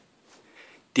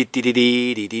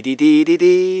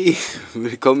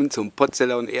Willkommen zum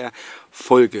Podseller und er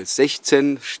Folge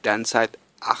 16, Sternzeit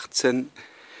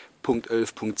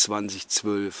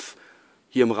 18.11.2012.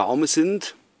 Hier im Raum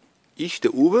sind ich,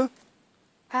 der Uwe,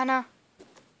 Hanna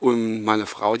und meine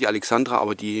Frau, die Alexandra,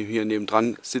 aber die hier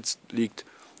nebendran sitzt, liegt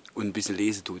und ein bisschen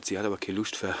lesen tut. Sie hat aber keine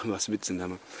Lust für was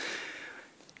mitzunehmen.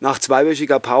 Nach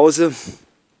zweiwöchiger Pause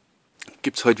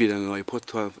gibt es heute wieder eine neue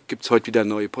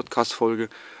Podcast-Folge.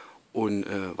 Und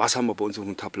was haben wir bei uns auf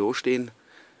dem Tableau stehen?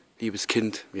 Liebes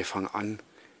Kind, wir fangen an.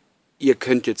 Ihr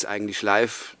könnt jetzt eigentlich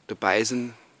live dabei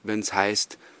sein, wenn es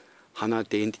heißt, Hanna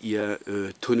dehnt ihr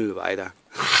Tunnel weiter.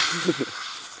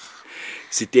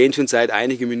 Sie dehnt schon seit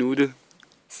einigen Minuten.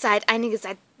 seit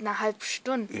einer halben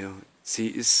Stunde. Ja, sie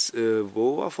ist,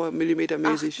 wo war vorher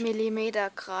millimetermäßig? 8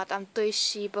 Millimeter Grad am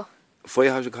Durchschieben.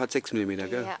 Vorher hast du gerade 6 Millimeter,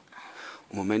 gell? Ja.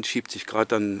 Im Moment schiebt sich gerade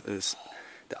dann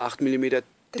der 8 Millimeter.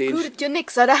 Da blutet ja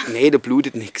nix, oder? Nee, da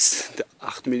blutet nichts. Der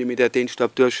 8 mm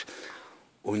Dehnstab durch.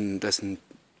 Und das sind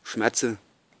Schmerzen.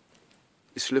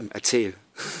 Ist schlimm. Erzähl.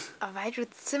 Aber weil tut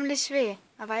ziemlich weh.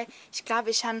 Aber ich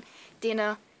glaube, ich habe den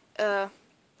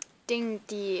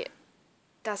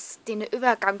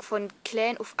Übergang von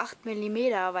klein auf 8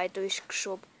 Millimeter weit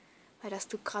durchgeschoben. Weil das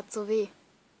tut gerade so weh.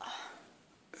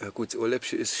 Ja, gut, das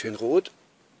Ohrläppchen ist schön rot.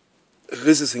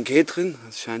 Risse sind drin.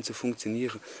 Das scheint zu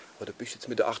funktionieren. Aber da bist du jetzt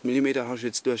mit der 8 mm hast du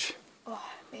jetzt durch. Oh,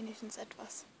 wenigstens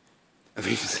etwas.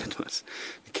 Wenigstens etwas.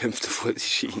 Die kämpft vor sich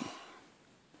Schienen.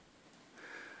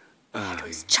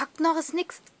 Chuck Norris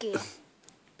nix gehen.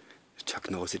 Chuck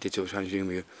Norris sieht jetzt wahrscheinlich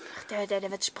irgendwie... Ach,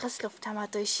 der wird Spresslufthammer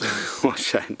durch.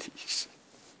 wahrscheinlich.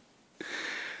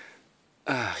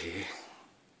 Ach je.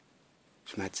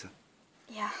 Schmerzen.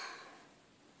 Ja.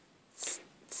 Ist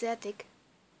sehr dick.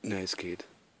 Ne, es geht.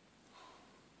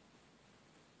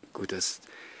 Gut,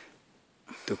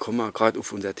 da kommen wir gerade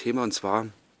auf unser Thema, und zwar,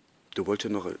 du wolltest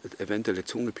ja noch eventuell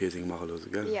Zungenpiercing machen oder so,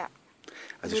 gell? Ja.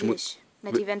 Also Will ich.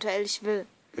 Nicht eventuell, ich will.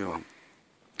 Ja.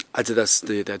 Also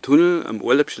der Tunnel am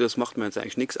Ohrläppchen, das macht mir jetzt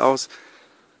eigentlich nichts aus.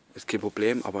 Ist kein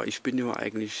Problem, aber ich bin ja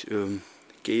eigentlich,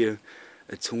 gehe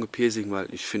Zungenpiercing,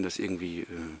 weil ich finde das irgendwie,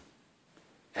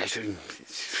 ich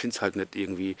finde es halt nicht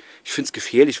irgendwie, ich finde es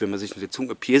gefährlich, wenn man sich mit der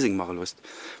Zunge Piercing machen lässt.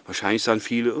 Wahrscheinlich sagen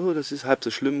viele, oh, das ist halb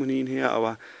so schlimm und hin und her,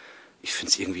 aber ich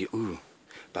finde es irgendwie,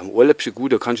 beim Ohrläppchen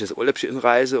gut, da kann ich das Ohrläppchen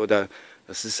inreißen oder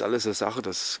das ist alles eine Sache,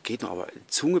 das geht noch, aber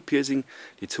Zungenpiercing,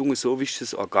 die Zunge ist so ein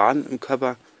wichtiges Organ im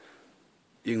Körper,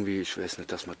 irgendwie, ich weiß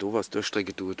nicht, dass man da was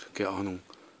durchstrecken tut, keine Ahnung.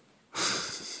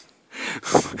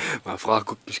 Meine Frau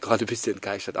guckt mich gerade ein bisschen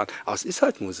entgeistert an, aber es ist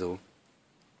halt nur so.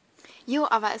 Jo,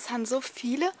 aber es haben so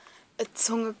viele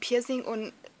Zungenpiercing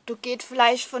und du geht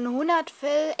vielleicht von 100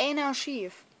 Fällen einer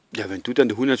schief. Ja, wenn du dann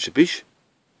der 100. bist.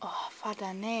 Oh,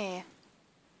 Vater, nee.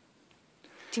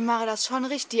 Die machen das schon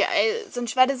richtig, ey,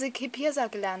 sonst werde sie kein Piercer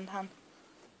gelernt haben.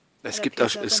 Es Oder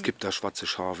gibt da schwarze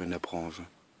Schafe in der Branche.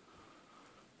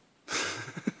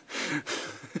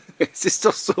 Es ist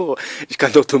doch so. Ich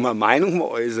kann doch nur meine Meinung mal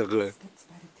äußern. Das gibt's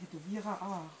bei den Tätowierer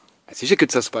auch. Sicher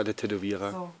gibt es das bei der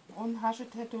Tätowierer. So, und hast du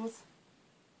Tattoos?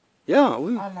 Ja,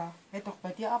 ui. Allah, hätte doch bei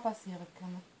dir auch passieren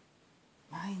können.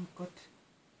 Mein Gott,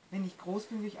 wenn ich groß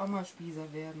bin, will ich auch mal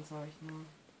Spießer werden, sag ich nur.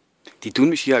 Die tun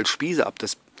mich hier als Spießer ab.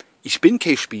 Ich bin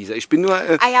kein Spießer. Ich bin nur...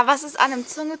 Ah ja, was ist an einem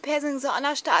Zungenpiercing so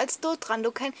anders da als dort dran?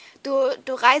 Du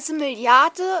reißt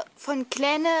Milliarden von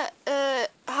kleinen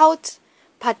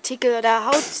Hautpartikel oder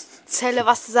Hautzelle,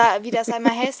 wie das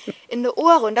einmal heißt, in die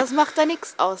Ohren. Und das macht da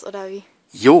nichts aus, oder wie?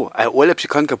 Jo, ein Ohrläppchen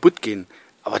kann kaputt gehen.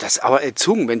 Aber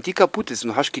Zunge, wenn die kaputt ist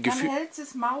und hast kein Gefühl... Dann hältst du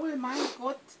das Maul, mein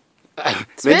Gott.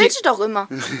 Das willst du doch immer.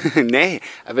 Nee,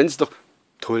 wenn es doch...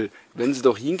 Toll. Wenn sie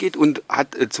doch hingeht und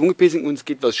hat Zungenpiercing und es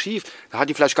geht was schief, dann hat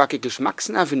die vielleicht gar keinen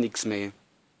Geschmacksnerv für nichts mehr.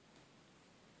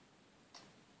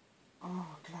 Oh,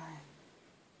 klein.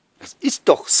 Das ist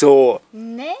doch so.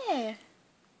 Nee.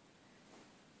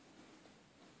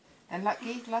 Dann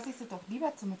lasse ich sie doch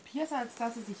lieber zum Piercer, als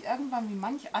dass sie sich irgendwann wie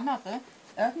manch andere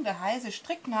irgendeine heiße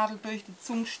Stricknadel durch die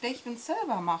Zunge stecht und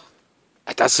selber macht.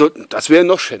 Das wäre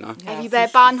noch schöner. Ja, wie bei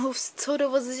Bahnhofszoo,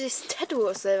 wo sie sich das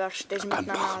Tattoo selber stechen mit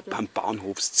einer Nadel. Beim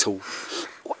Bahnhofszoo.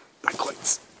 Oh, mein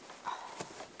Kreuz.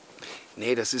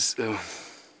 Nee, das ist...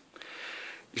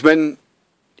 ich meine,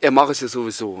 er macht es ja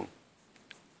sowieso.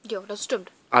 Jo, das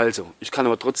stimmt. Also, ich kann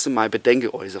aber trotzdem mal Bedenken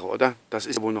äußern, oder? Das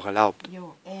ist wohl noch erlaubt.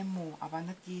 Jo, aber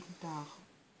nicht jeden Tag.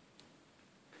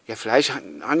 Ja, vielleicht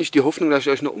habe ich die Hoffnung, dass ich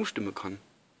euch noch umstimmen kann.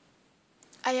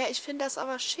 Ah ja, ich finde das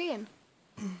aber schön.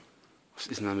 Was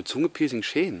ist denn mit Zungenpiercing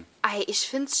schön? Ei, ich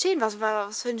find's schön. Was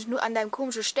finde ich nur an deinem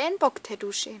komischen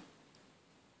Steinbock-Tattoo schön?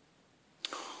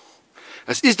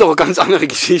 Das ist doch eine ganz andere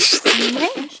Geschichte.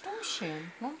 Nee, stimmt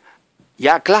schön, ne?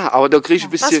 Ja, klar, aber da kriege ich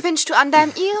ein Was bisschen... findest du an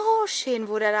deinem Iro schön,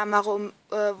 wo der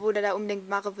da unbedingt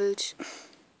machen willst?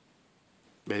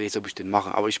 Wer weiß, ob ich den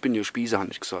mache. Aber ich bin ja Spießer,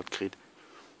 habe ich gesagt, Gret.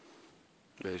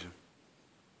 Welche?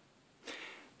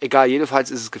 Egal, jedenfalls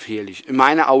ist es gefährlich. In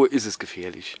meiner Aue ist es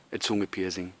gefährlich, ein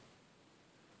Zungenpiercing.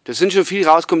 Da sind schon viel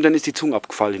rausgekommen, dann ist die Zunge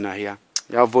abgefallen nachher.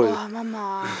 Jawohl. Oh,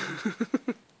 Mama.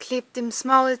 Klebt dem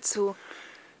Maul zu.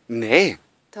 Nee.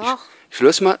 Doch. Ich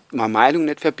lass mal meine Meinung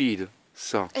nicht verbieten.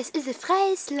 So. Es ist ein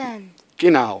freies Land.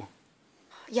 Genau.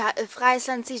 Ja, freies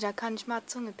Land sicher, da kann ich mal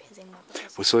Zungenpiercing machen.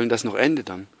 Wo soll denn das noch enden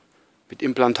dann? Mit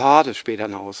Implantate später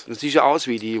aus. Das sieht ja aus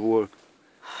wie die wohl.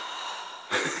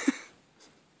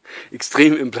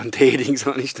 Extrem Implantating,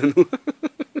 sag ich da nur.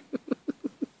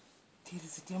 Die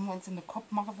wir uns in den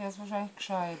Kopf machen, wäre es wahrscheinlich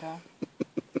gescheiter.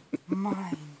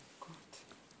 Mein Gott.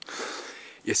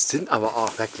 Jetzt sind aber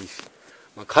auch wirklich.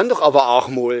 Man kann doch aber auch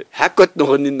mal, Herrgott,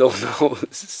 noch nach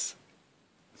Haus.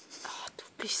 Oh, du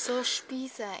bist so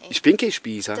Spießer, ey. Ich bin kein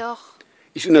Spießer. Doch.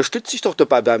 Ich unterstütze dich doch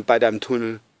dabei bei deinem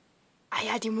Tunnel. Ah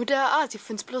ja, die Mutter, sie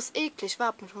find's bloß eklig.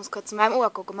 Warte, ich muss kurz in meinem Ohr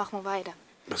gucken. Mach mal weiter.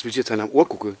 Was willst du jetzt an deinem Ohr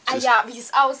gucken? Ah ja, wie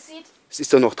es aussieht? Es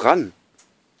ist doch noch dran.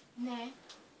 Nee,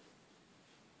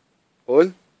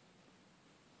 Und?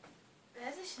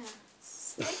 weiß ich nicht.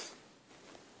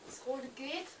 Das Rote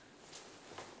geht.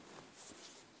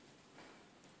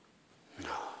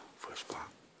 Furchtbar.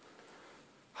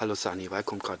 Hallo Sani, weil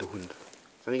kommt gerade der Hund.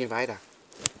 Sani, geh weiter.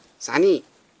 Sani!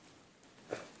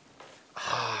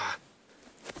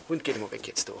 Hund, geht mal weg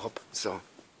jetzt, du hopp. So.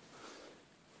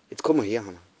 Jetzt komm mal her,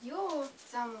 Hanna. Jo,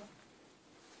 Samu.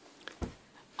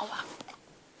 Aua.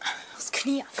 Das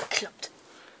Knie abgekloppt.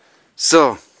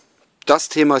 So. Das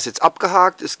Thema ist jetzt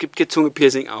abgehakt. Es gibt kein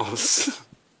Zungenpiercing aus.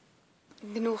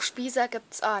 Genug Spießer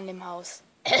gibt's auch in dem Haus.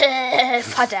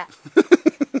 Vater.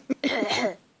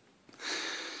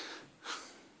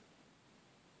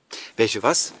 Welche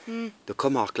was? Da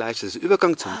kommen wir auch gleich. Das ist der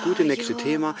Übergang zum guten nächsten ja.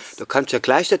 Thema. Da kannst du ja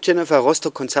gleich der Jennifer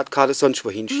Rostock Konzertkarte sonst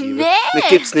wohin schieben. Nee. Da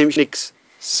gibt's nämlich nichts.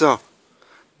 So.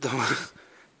 Da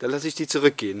lasse ich die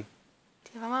zurückgehen.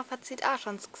 Die Mama verzieht auch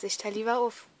schon das Gesicht. Halt lieber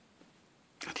auf.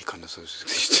 Ja, die kann das so das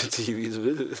Gesicht ziehen, wie sie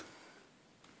will.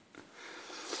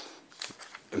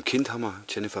 Im Kind haben wir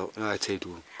Jennifer. Ja, erzähl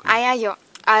du. Ah ja, jo.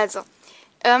 Also.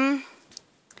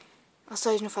 Was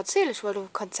soll ich noch erzählen? Ich wollte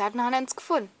Konzert nach eins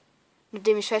gefunden.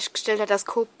 Nachdem ich festgestellt habe, dass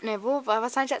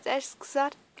was habe ich als erstes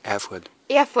gesagt? Erfurt.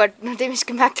 Erfurt. Nachdem ich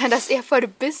gemerkt habe, dass Erfurt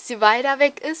ein bisschen weiter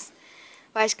weg ist,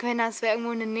 weil ich gemeint habe, es wäre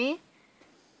irgendwo in der Nähe.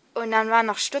 Und dann war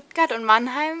noch Stuttgart und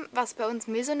Mannheim, was bei uns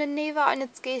mehr so in der Nähe war. Und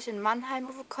jetzt gehe ich in Mannheim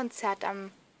auf ein Konzert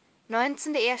am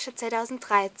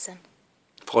 19.01.2013.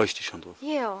 Freue ich dich schon drauf.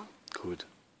 Ja. Gut.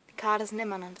 Die Karte sind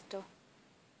immer noch nicht da.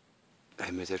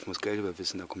 Ey, mir selbst muss Geld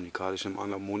überwissen, da kommen die Karte schon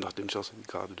am Montag, den schaust du die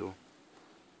Karte da.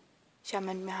 Ich habe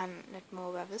mit mir nicht mehr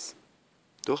überwiss.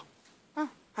 Doch? Ah,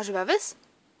 hast du überwiss?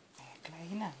 Ja, gleich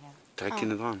hinterher. Direkt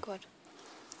hinten dran. Gut.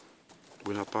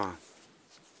 Wunderbar.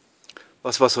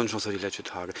 Was war sonst noch so die letzten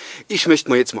Tage? Ich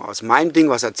möchte mir jetzt mal aus meinem Ding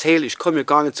was erzählen. Ich komme mir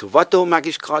gar nicht zu Wort, merke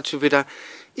ich gerade schon wieder.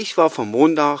 Ich war von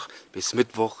Montag bis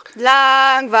Mittwoch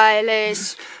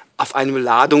Langweilig. auf einem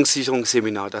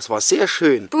Ladungssicherungsseminar. Das war sehr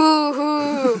schön.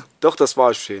 Buhu. Doch, das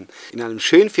war schön. In einem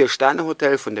schönen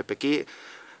 4-Sterne-Hotel von der BG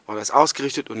war das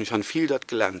ausgerichtet und ich habe viel dort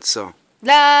gelernt. So.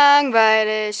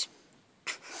 Langweilig.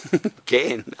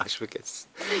 Gehen, hab ich vergessen.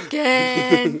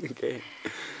 Gehen. Gehen.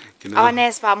 Genau. Aber ne,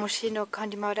 es war Moschino,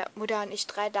 konnte die Mutter und ich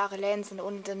 3 Tage lernen sind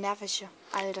ohne den nervige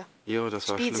Alte. Jo, das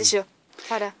war schlimm. Spießige.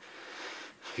 Vater.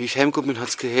 Wie ich heimgekommen bin, hat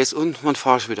es geheißen und man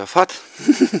fahre ich wieder fort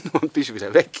und bin ich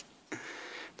wieder weg.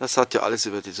 Das sagt ja alles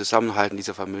über die Zusammenhalten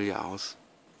dieser Familie aus.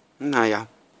 Naja,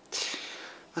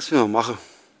 was will man machen?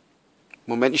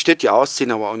 Moment, ich stehe ja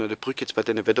ausziehen, aber unter der Brücke jetzt bei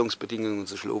den Wetterungsbedingungen und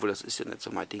so schlafen, das ist ja nicht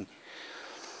so mein Ding.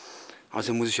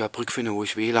 Also muss ich ja eine Brücke finden, wo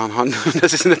ich WLAN habe.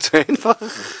 Das ist nicht so einfach.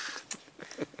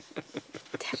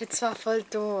 Der Witz war voll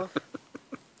doof.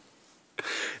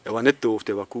 Der war nicht doof,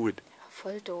 der war gut. Der war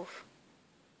voll doof.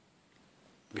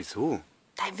 Wieso?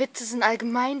 Deine Witze sind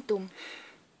allgemein dumm.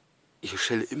 Ich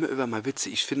stelle immer über meine Witze.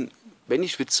 Ich finde, wenn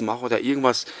ich Witze mache oder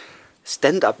irgendwas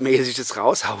Stand-up-mäßiges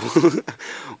raushaue,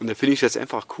 und dann finde ich das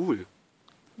einfach cool.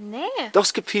 Nee. Doch,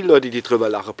 es gibt viele Leute, die drüber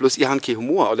lachen. Bloß ihr habt keinen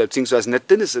Humor. Oder beziehungsweise nicht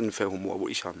den Sinn für Humor, wo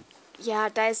ich habe. Ja,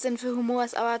 da ist Sinn für Humor,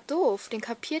 ist aber doof. Den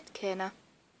kapiert keiner.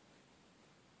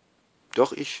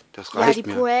 Doch, ich. Das Ja, reicht die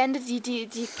mir. Pointe, die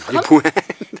Die kommt. Pointe.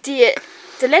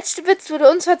 Der letzte Witz, wo du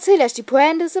uns erzählt hast, die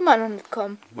Pointe ist immer noch nicht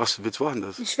gekommen. Was für Witz war denn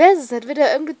das? Ich weiß es nicht,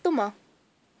 wieder irgendein dummer.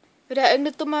 Wieder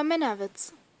irgendein dummer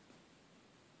Männerwitz.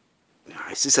 Ja,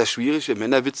 es ist ja schwierig, einen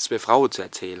Männerwitz bei Frauen zu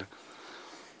erzählen.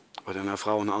 Oder einer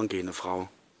Frau, eine angehende Frau.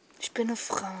 Ich bin eine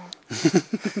Frau.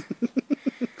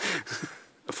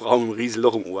 Eine Frau mit einem riesen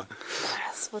Loch im Ohr.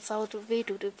 Das wird sau weh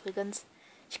tut übrigens.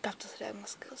 Ich glaube, das hat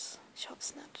irgendwas gerissen. Ich hoffe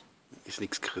es nicht. Ist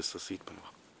nichts Chris, das sieht man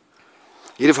noch.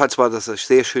 Jedenfalls war das ein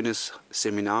sehr schönes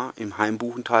Seminar im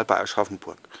Heimbuchental bei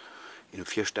Aschaffenburg. In einem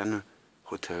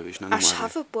 4-Sterne-Hotel.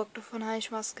 Aschaffenburg, davon habe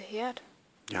ich was gehört.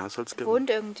 Ja, soll's geben. Wohnt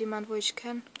irgendjemand, wo ich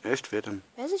kenne? Echt, wer denn?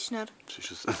 Weiß ich nicht.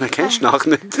 Man kennt ich nach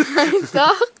nicht.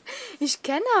 Doch, ich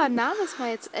kenne, aber der Name ist mir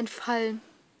jetzt entfallen.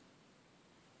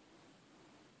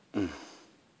 Mein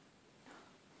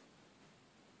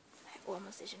Ohr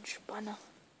muss sich entspannen.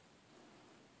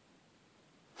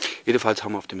 Jedenfalls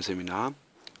haben wir auf dem Seminar,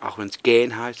 auch wenn es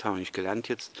gehen heißt, haben wir nicht gelernt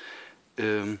jetzt,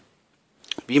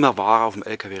 wie man Ware auf dem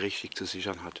LKW richtig zu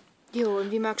sichern hat. Jo,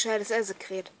 und wie man gescheites Essen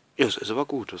kriegt. Ja, das Essen war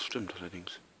gut, das stimmt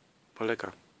allerdings. War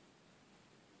lecker.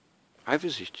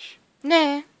 Eifersüchtig.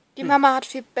 Nee, die Mama hat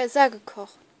viel besser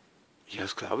gekocht. Ja,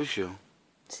 das glaube ich ja.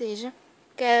 Siehst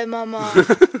Gell, Mama.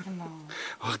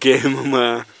 Okay,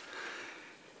 Mama.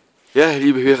 Ja,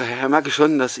 liebe Hörer, ich merke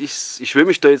schon, dass ich will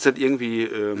mich da jetzt nicht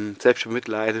irgendwie selbst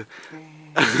bemitleiden.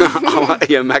 Aber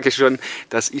ihr merkt schon,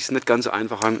 dass ich es nicht ganz so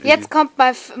einfach habe. Jetzt kommt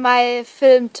mein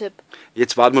Filmtipp.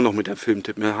 Jetzt warten wir noch mit dem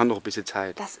Filmtipp. Wir haben noch ein bisschen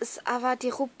Zeit. Das ist aber die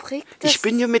Rubrik Ich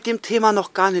bin ja mit dem Thema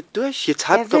noch gar nicht durch. Jetzt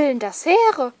Wer will denn das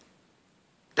Heere?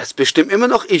 Das bestimmt immer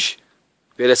noch ich,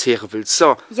 wer das Heere will.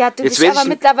 So. Ja, du jetzt bist aber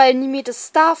mittlerweile nie mehr der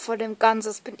Star vor dem Ganzen.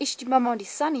 Das bin ich, die Mama und die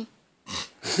Sunny.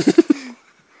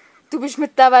 Du bist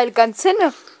mittlerweile ganz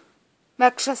hinne.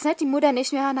 Merkst du das nicht? Die Mutter und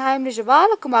ich, wir haben heimliche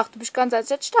Wahlen gemacht. Du bist ganz als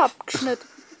letzter abgeschnitten.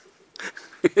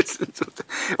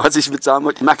 Was ich mit sagen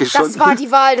wollte, merke ich schon. Das war die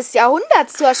Wahl des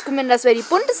Jahrhunderts. Du hast gemeint, das wäre die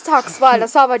Bundestagswahl.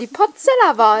 Das war aber die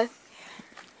Podseller-Wahl.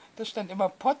 Da stand immer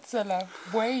Podseller.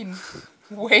 Wayne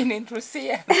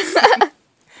interessiert.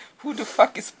 Who the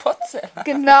fuck is Podseller?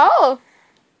 Genau.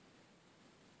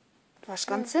 Du warst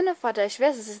ganz hinne, Vater. Ich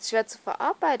weiß, es ist schwer zu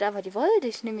verarbeiten, aber die wollte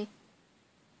ich nämlich.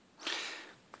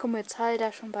 Komm, jetzt halt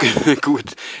da schon bei.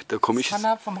 Gut, da komme ich.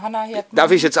 Vom Hanna hört man. Darf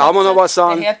ich jetzt auch mal noch was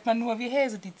sagen? Da hört man nur, wie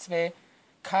heißen die zwei?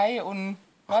 Kai und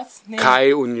was? Nee.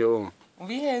 Kai und Jo. Und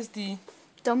wie heißt die?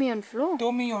 Domi und Flo.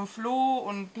 Domi und Flo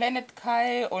und Planet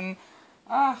Kai und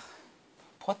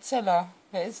Podseller.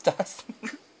 Wer ist das?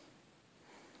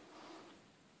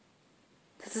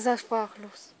 Das ist ja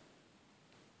sprachlos.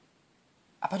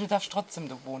 Aber du darfst trotzdem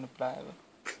da wohnen bleiben.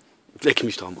 Leck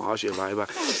mich doch am Arsch, ihr Weiber.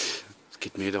 Es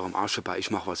geht mir doch am Arsch vorbei.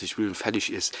 Ich mache, was ich will und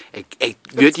fertig ist.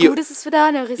 Gut, ist es wieder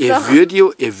eine Ihr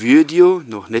würdet ja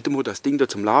noch nicht einmal das Ding da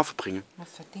zum Laufen bringen. Was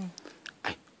für ein Ding?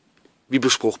 Wie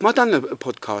besprochen man dann einen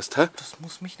Podcast, hä? Das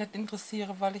muss mich nicht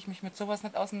interessieren, weil ich mich mit sowas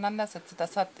nicht auseinandersetze.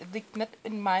 Das liegt nicht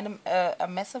in meinem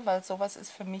Ermessen, weil sowas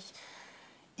ist für mich...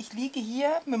 Ich liege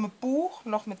hier mit einem Buch,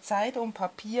 noch mit Zeit und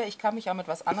Papier. Ich kann mich auch mit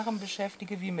was anderem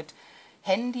beschäftigen, wie mit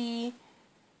Handy,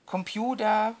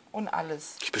 Computer und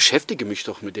alles. Ich beschäftige mich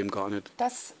doch mit dem gar nicht.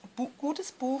 Das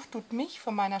gutes Buch tut mich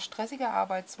von meiner stressigen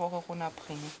Arbeitswoche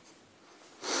runterbringen.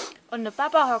 Und der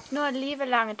Papa hockt nur Liebe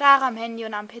lange da am Handy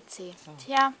und am PC.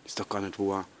 Tja. Ist doch gar nicht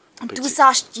wahr. Und du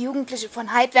sagst, die Jugendlichen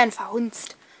von heute werden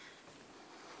verhunzt.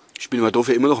 Ich bin aber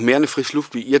dafür immer noch mehr eine frische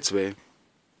Luft wie ihr zwei.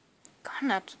 Gar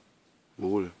nicht.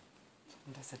 Wohl.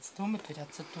 Und das jetzt du mit wieder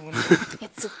zu tun.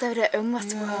 Jetzt sucht er wieder irgendwas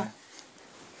zu machen.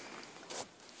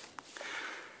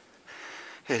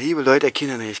 Ja, liebe Leute,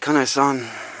 Kinder, ich kann euch sagen,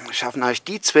 schaffen euch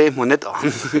die zwei mal nicht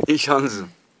an. Ich habe sie.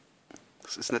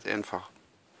 Das ist nicht einfach.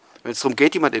 Wenn es darum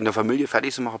geht, jemand in der Familie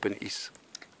fertig zu machen, bin ich's.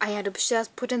 Ah ja, du bist ja das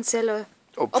potenzielle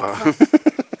Opfer.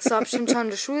 So bestimmt schon in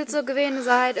der Schule so gewesen, ist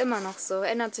er halt immer noch so.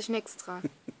 Ändert sich nichts dran.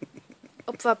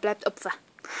 Opfer bleibt Opfer.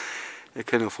 Ihr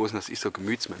könnt ja froh sein, dass ich so ein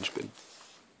Gemütsmensch bin.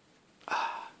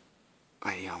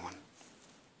 Ja, Mann.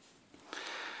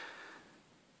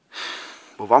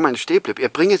 Wo war mein Stehbleib?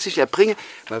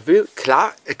 Man will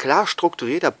klar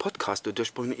strukturierter Podcast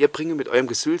durchbringen. Ihr bringt mit eurem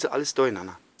Gesülse alles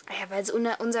durcheinander. Ah ja, weil es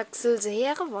unser Gesülse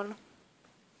Heere wollen.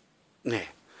 Nee.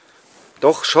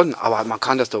 Doch, schon, aber man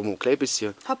kann das doch mal ein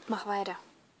bisschen. Hopp, mach weiter.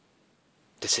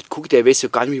 Das hat guckt, der weiß ja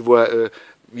gar nicht,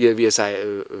 wie er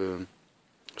seine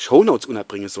Shownotes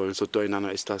unterbringen soll. So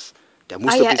durcheinander ist das. Der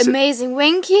muss doch Amazing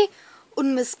Winky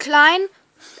und Miss Klein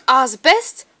are the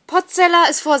best. Podseller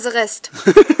ist for the rest.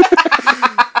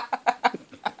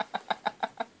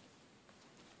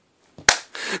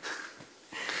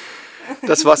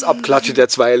 Das war's Abklatsche der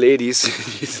zwei Ladies.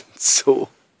 Die sind so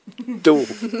doof.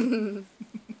 Ich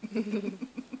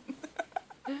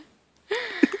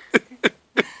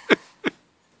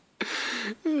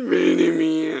will nicht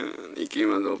mehr. Ich geh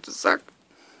mal so auf den Sack.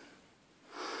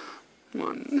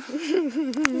 Mann.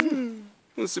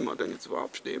 Wo sind wir denn jetzt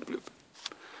überhaupt stehen geblieben?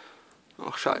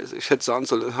 Ach scheiße, ich hätte sagen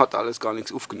sollen, hat alles gar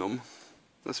nichts aufgenommen.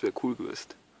 Das wäre cool gewesen.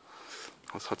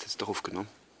 Was hat jetzt doch aufgenommen?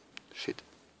 Shit.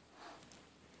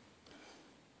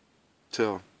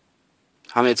 Tja.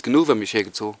 Haben wir jetzt genug für mich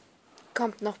hergezogen?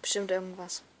 Kommt noch bestimmt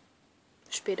irgendwas.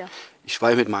 Später. Ich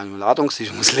war mit meinem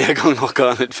Ladungssicherungslehrgang noch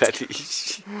gar nicht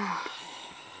fertig.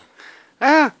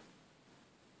 Ja.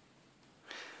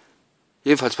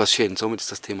 Jedenfalls was schön. Somit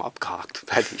ist das Thema abgehakt.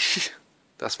 Fertig.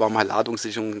 Das war mein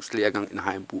Ladungssicherungslehrgang in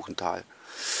Heimbuchental.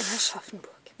 In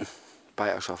Aschaffenburg.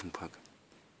 Bei Aschaffenburg.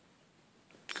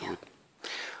 Gut.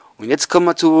 Und jetzt kommen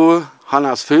wir zu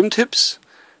Hannas Filmtipps.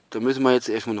 Da müssen wir jetzt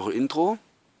erstmal noch ein Intro.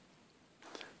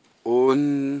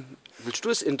 Und willst du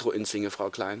das Intro insingen, Frau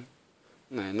Klein?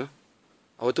 Nein, ne?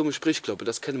 Aber dumme Sprichgloppe,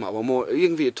 das kennen wir. Aber mal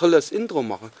irgendwie ein tolles Intro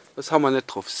machen, das haben wir nicht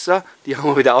drauf. So, die haben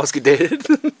wir wieder ausgedellt.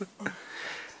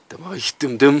 Da mache ich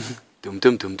dumm,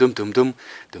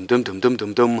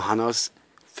 Hannas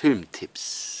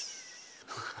Filmtipps.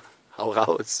 Hau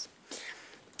raus.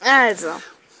 Also.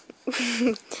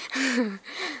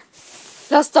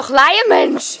 Lass doch Laie,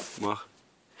 Mensch! Mach.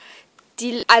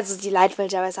 Die Leute will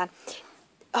ich aber sagen.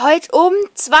 Heute um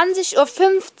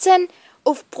 20:15 Uhr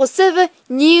auf ProSieben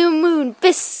New Moon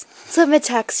bis zur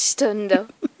Mittagsstunde.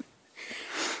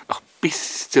 Ach,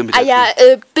 bis zur Ah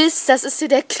Mittagsstunde. ja, bis, das ist hier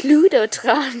der Cluedo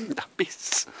dran. Ach,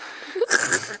 bis.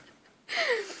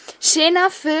 Schöner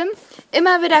Film,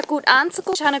 immer wieder gut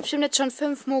anzugucken. Ich habe bestimmt jetzt schon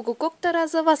 5 Mal geguckt oder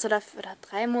sowas. Oder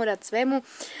 3 Mal oder 2 Mal.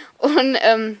 Und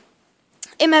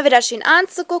immer wieder schön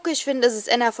anzugucken. Ich finde, das ist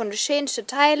einer von den schönsten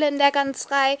Teilen in der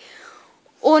ganzen Reihe.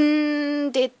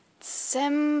 Und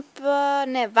Dezember,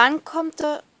 wann kommt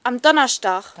der? Am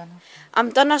Donnerstag.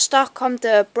 Am Donnerstag kommt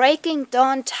der Breaking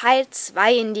Dawn Teil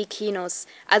 2 in die Kinos.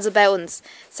 Also bei uns.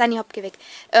 Sunny Hopke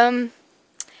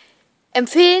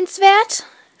empfehlenswert.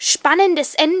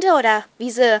 Spannendes Ende oder wie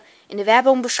sie in der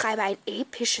Werbung beschreiben, ein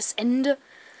episches Ende.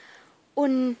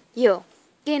 Und jo,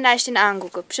 gehen gleich den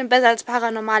angucken. Bestimmt besser als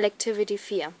Paranormal Activity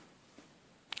 4.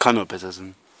 Kann nur besser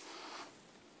sein.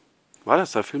 War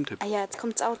das der Filmtipp? Ah ja, jetzt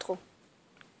kommt's Outro.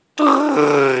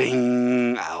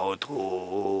 Outro.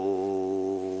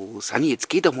 Sunny, jetzt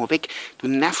geh doch mal weg. Du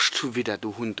nervst schon wieder,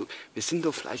 du Hund. Wir sind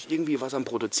doch vielleicht irgendwie was am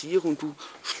Produzieren und du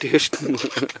stehst.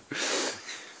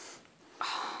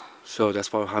 So,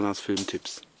 das war Hannas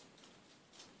Filmtipps.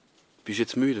 Bist du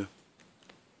jetzt müde?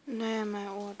 Nee, mein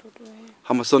Ohr tut weh.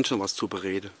 Haben wir sonst noch was zu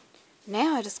bereden? Nee,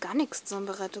 heute ist gar nichts zum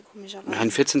Bereiten, komischerweise. Wir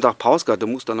haben 14 Tage Pause gehabt. Da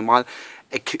muss dann normal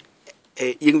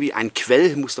irgendwie ein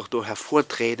Quell muss doch da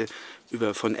hervortreten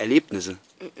von Erlebnissen.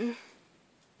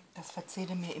 Das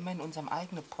erzähle mir immer in unserem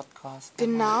eigenen Podcast.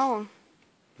 Genau.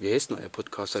 Wie heißt denn euer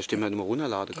Podcast, da ich den mal immer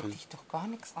runterladen Geht kann? dich doch gar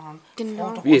nichts an. Genau.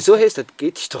 Frau doch Wieso heißt das?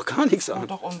 Geht dich doch gar nichts Frau an.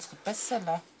 doch unsere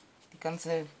Bestseller. Die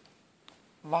ganze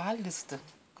Wahlliste.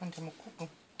 Könnt ihr mal gucken.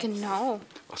 Genau.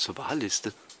 Was für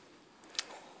Wahlliste?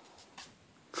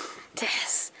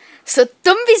 Das ist so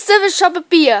dumm wie Silberschoppe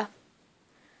Bier.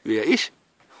 Wer ich?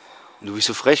 Du bist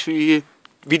so frech wie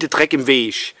der Dreck im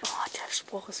Weg. Oh, der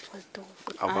Spruch ist voll doof.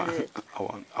 Und Aber, alt.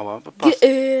 aber passt.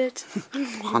 Geirrt.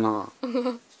 Hanna.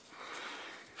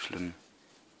 Schlimm.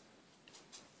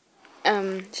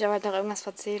 Ich habe heute noch irgendwas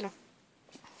erzählen.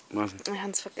 Was? Ich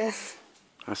habe es vergessen.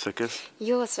 Hast du vergessen?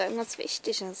 Jo, es war irgendwas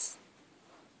Wichtiges.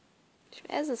 Ich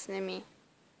weiß es nicht mehr.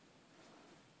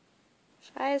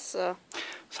 Scheiße.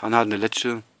 Hanna hat in den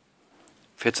letzten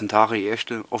 14 Tage die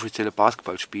erste offizielle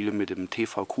Basketballspiele mit dem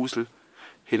TV Kusel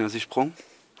hinter sich gebracht.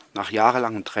 Nach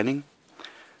jahrelangem Training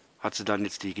hat sie dann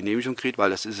jetzt die Genehmigung gekriegt, weil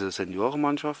das ist eine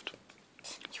Seniorenmannschaft.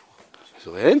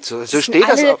 So steht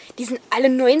das. Die sind alle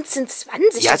 19,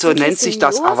 20. Ja, das so sind nennt sich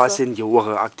das, Senioren. aber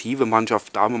Senioren, aktive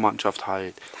Mannschaft, Damenmannschaft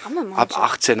halt. Damenmannschaft.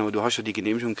 Ab 18, aber du hast ja die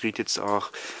Genehmigung gekriegt jetzt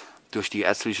auch durch die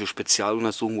ärztliche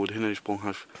Spezialuntersuchung, wo du hingesprungen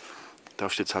hast.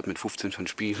 Darfst jetzt halt mit 15 schon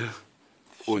spielen.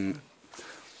 Und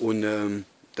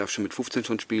darfst schon mit 15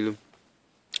 schon spielen.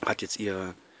 Hat jetzt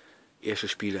ihr erstes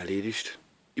Spiel erledigt.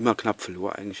 Immer knapp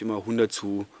verloren, eigentlich immer 100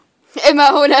 zu Immer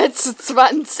 100 zu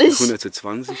 20. 100 zu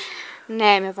 20.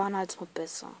 Nee, wir waren halt so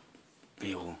besser.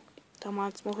 Jo.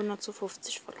 Damals mal 100 zu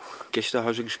 50 verloren. Gestern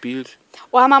hast du gespielt.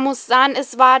 Oh, man muss sagen,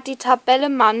 es war die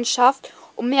Tabellenmannschaft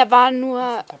und mir waren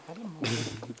nur...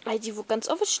 die wo ganz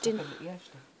offen stehen.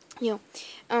 Jo.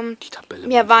 Die Tabelle.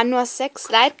 Mir waren nur 6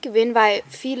 Leute gewesen, weil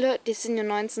viele, die sind ja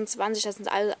 19, 20, das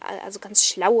sind alle, also ganz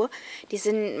schlaue.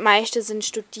 Meiste sind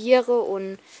Studiere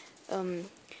und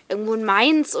irgendwo in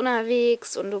Mainz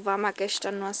unterwegs und du war mal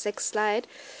gestern nur 6 Leute.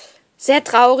 Sehr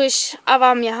traurig,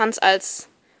 aber wir haben es als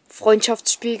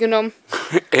Freundschaftsspiel genommen.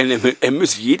 Er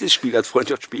muss jedes Spiel als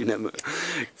Freundschaftsspiel nehmen.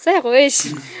 Sehr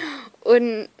ruhig.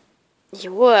 Und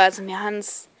jo, also wir haben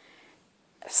es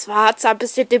war zwar ein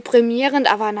bisschen deprimierend,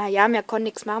 aber naja, wir konnten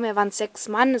nichts machen. Wir waren 6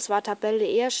 Mann, es war Tabelle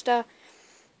Erster.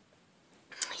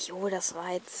 Jo, das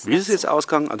war jetzt... Wie ist es jetzt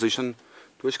ausgegangen? Also du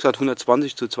hast gesagt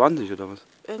 120 zu 20 oder was?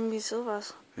 Irgendwie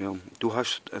sowas. Ja, du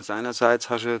hast seinerseits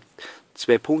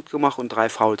 2 Punkte gemacht und 3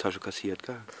 Foultasche kassiert,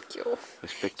 gell? Jo.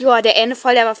 Respekt. Ja, der eine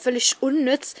Fall, der war völlig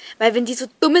unnütz, weil wenn die so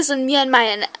dumm ist und mir in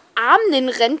meinen Armen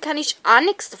rennt, kann ich auch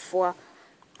nichts davor.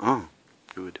 Ah,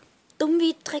 gut. Dumm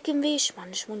wie Dreck im Weg,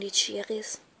 manchmal die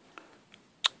Chiris.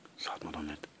 Das hat man doch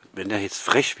nicht. Wenn der jetzt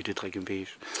frech wie der Dreck im Weg.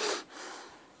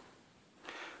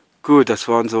 Gut, das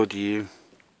waren so die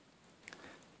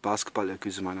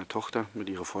Basketballergüsse meiner Tochter mit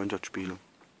ihrer Freundschaftsspiele.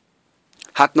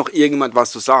 Hat noch irgendjemand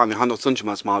was zu sagen? Wir haben doch sonst schon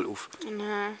mal das Mal auf.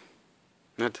 Na.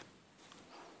 Nicht?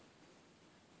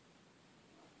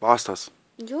 War's das?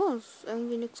 Ja, ist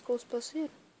irgendwie nichts groß passiert.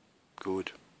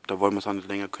 Gut. Da wollen wir es auch nicht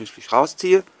länger künstlich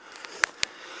rausziehen.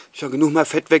 Ich habe genug mehr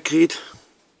Fett weggekriegt.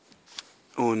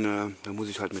 Und da muss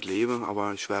ich halt mit leben,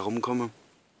 aber ich schwer rumkomme.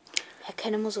 Ja,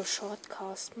 keine muss so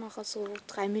Shortcast machen, so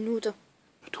 3 Minuten.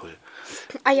 Toll.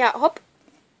 Ah ja, hopp.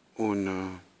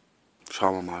 Und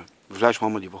schauen wir mal. Vielleicht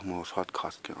machen wir die Woche mal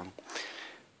Shortcast, keine Ahnung.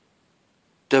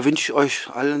 Da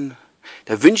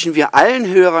wünschen wir allen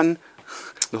Hörern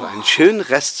noch einen schönen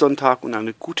Restsonntag und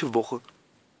eine gute Woche.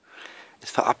 Es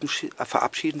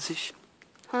verabschieden sich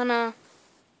Hanna.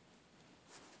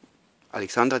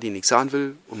 Alexandra, die nichts sagen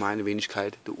will, und meine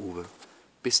Wenigkeit, der Uwe.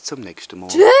 Bis zum nächsten Mal.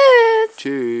 Tschüss.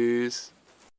 Tschüss.